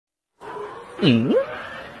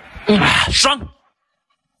爽！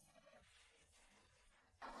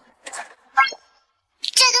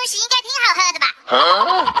这东西应该挺好喝的吧？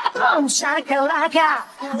沙卡拉卡，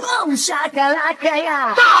沙卡拉卡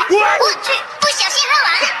呀！我去，不小心喝完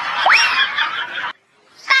了。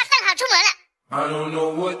爸正好出门了，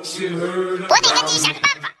我得赶紧想个办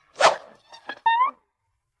法。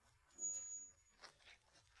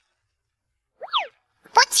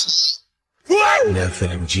不起。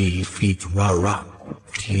FMG feet rah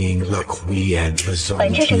King look we and the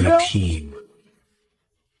zone team。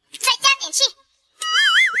再加点气。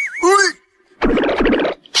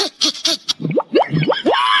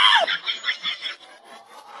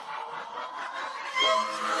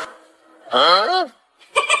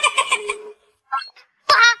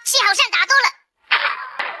不好，气好像打多了。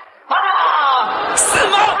四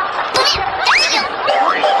毛，不妙，赶紧有。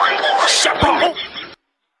吓跑！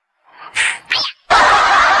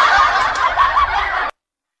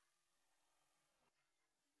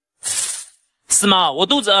四毛，我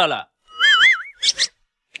肚子饿了。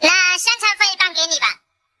那香肠分一半给你吧。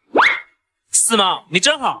四毛，你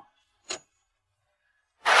真好。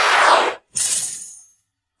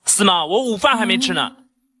四毛，我午饭还没吃呢。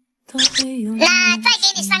那再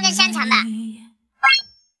给你3根香肠吧。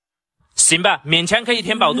行吧，勉强可以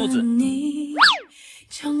填饱肚子。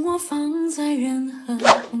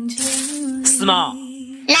四毛，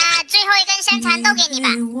那最后一根香肠都给你吧。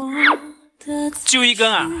就1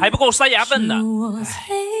根啊，还不够塞牙缝呢。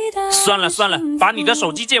算了算了，把你的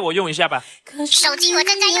手机借我用一下吧。手机我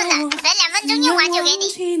正在用呢，等2分钟用完就给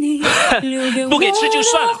你。不给吃就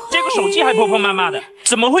算了，这个手机还婆婆妈妈的，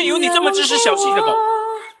怎么会有你这么知识小气的狗？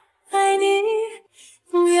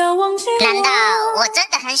难道我真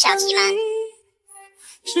的很小气吗？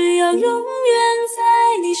只要永远在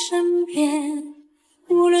你身边，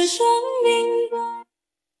无论生命。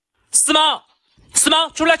四毛，四毛，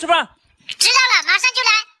出来吃饭。知道了，马上就来。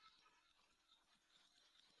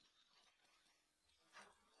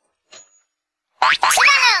吃饭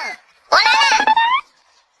了，我来了。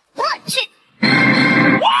我去。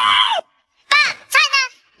爸，菜呢？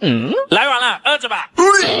来晚了，饿着吧。怎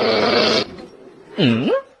么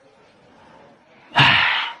了？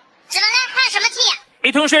叹什么气呀？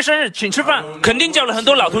一同学生日请吃饭，肯定叫了很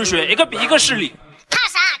多老同学，一个比一个势利。怕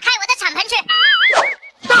啥？开我的敞篷去。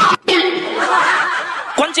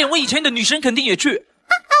关键我以前的女生肯定也去。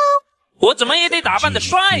我怎么也得打扮的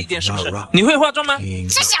帅一点，是不是？你会化妆吗？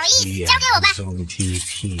是小意思，交给我吧。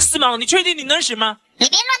四毛，你确定你能行吗？你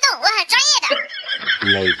别乱动，我很专业的。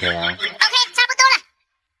OK， 差不多了。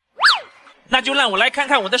那就让我来看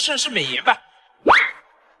看我的盛世美颜吧。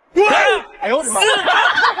哎呦我的妈！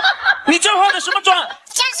你这化的什么妆？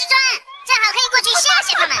僵尸妆，正好可以过去吓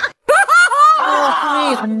吓他们。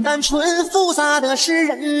你很单纯，复杂的是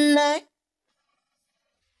人类。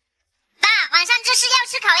爸，晚上这是要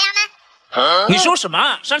吃烤鸭吗？你说什么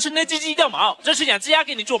啊？上次那只鸡掉毛，这是养只鸭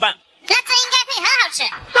给你作伴。那这应该会很好吃。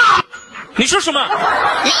你说什么？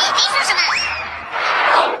你说什么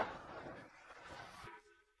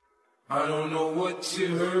I don't know what you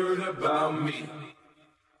heard about me.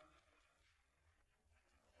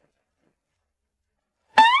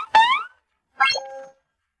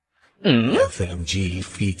 FMG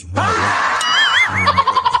feet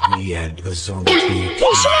me and the zone team.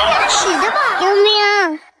 你是来拉屎的吧？有没有？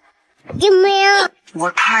有没有？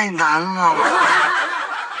我太难了。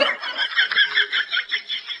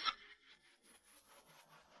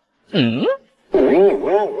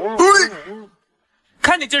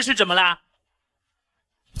看你这是怎么啦？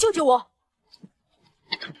救救我！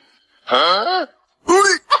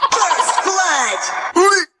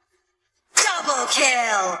 Double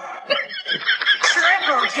kill!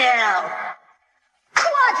 Triple kill!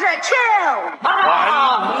 Quadra kill! 完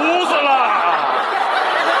犊子了！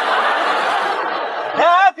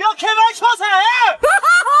哎，不要开玩笑噻！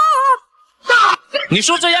你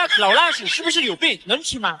说这鸭老拉屎是不是有病？能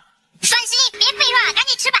吃吗？双喜，别废话，赶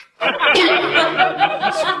紧吃吧。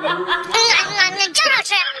真好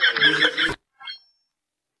吃。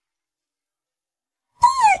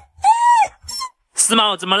四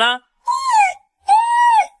毛，怎么了？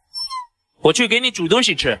我去给你煮东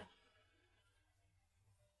西吃。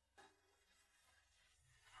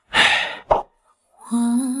我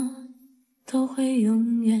都会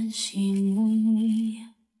永远信你，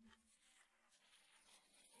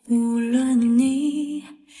无论你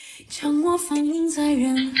将我放在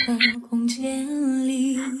任何空间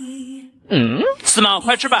里。四毛，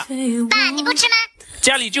快吃吧。爸，你不吃吗？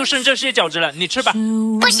家里就剩这些饺子了，你吃吧。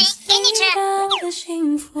不行，给你吃。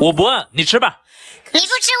我不饿，你吃吧。你不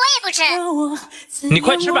吃，我也不吃。你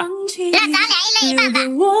快吃吧。那咱俩一人一半吧。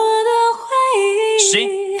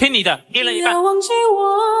行，听你的，一人一半。不要忘记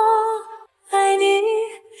我爱你，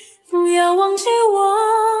不要忘记我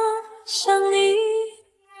想你。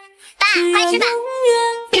爸，快吃吧。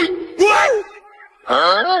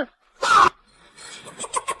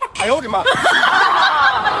哎呦我的妈！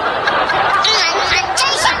真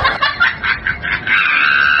香。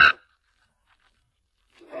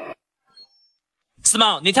四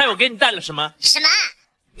毛，你猜我给你带了什么？什么？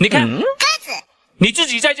你看，鸽子。你自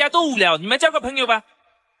己在家多无聊，你们交个朋友吧。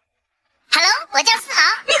Hello， 我叫四毛。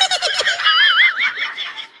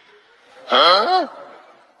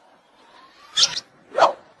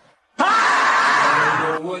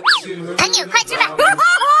朋友，快吃吧！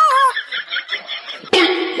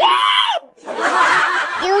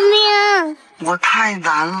救命！我太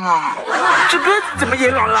难了，这鸽子怎么也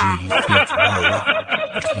软了？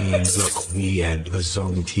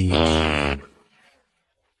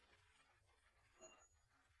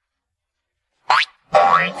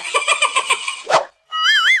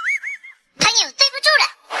朋友，对不住了。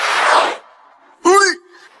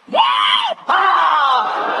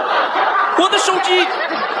我的手机！爸，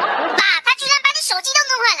他居然把你手机都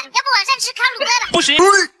弄坏了，要不晚上吃烤乳鸽吧？不行！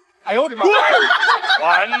哎呦我的妈！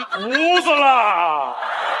完犊子了！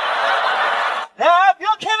哎，不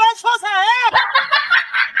要开玩笑噻！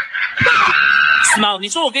四毛，你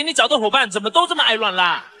说我给你找的伙伴怎么都这么爱软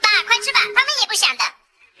啦？爸，快吃吧，他们也不想的。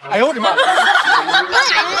哎呦我的妈！真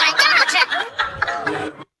好吃。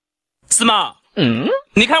四毛，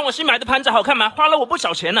你看我新买的盘子好看吗？花了我不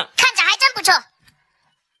少钱呢。看着还真不错。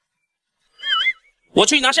我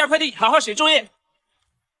去拿下快递，好好写作业。哟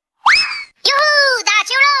呼，打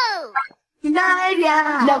球喽！来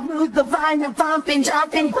呀，那不的饭要放边照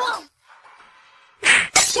片。我去，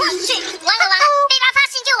完了，被他发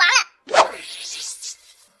现就完了。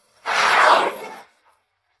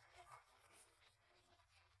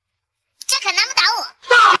这可难不倒我。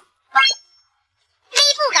第一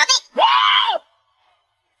步搞定。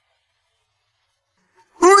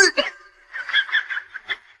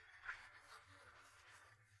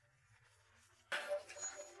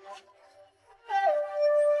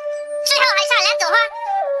最后还差2朵花。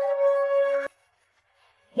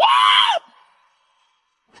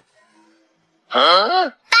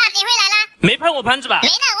爸，你回来啦？没碰我盘子吧？没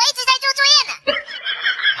呢，我一直在做作业呢。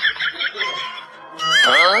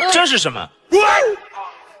这是什么？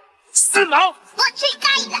四毛！我去，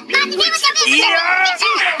大意了！爸，你给我小辫子！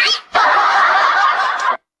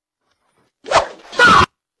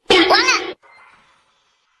完了！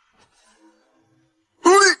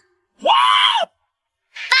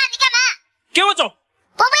爸，你干嘛？给我走！我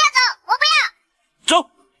不要走，我不要！走！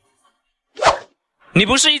你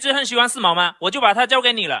不是一直很喜欢四毛吗？我就把它交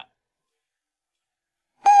给你了。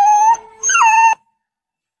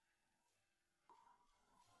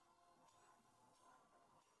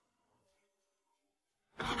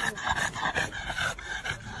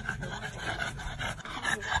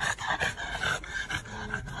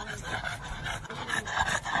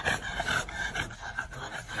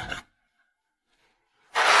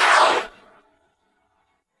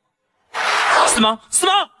四毛，四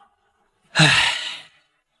毛！唉，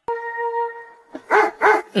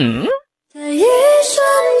在一瞬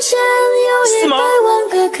间，有100万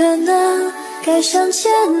个可能，该向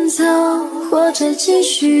前走，或者继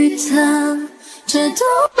续等，这都。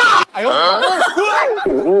哎呦！我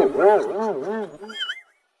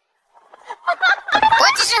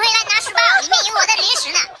只是回来拿书包，里面有我的零食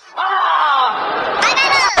呢。拜拜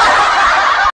了。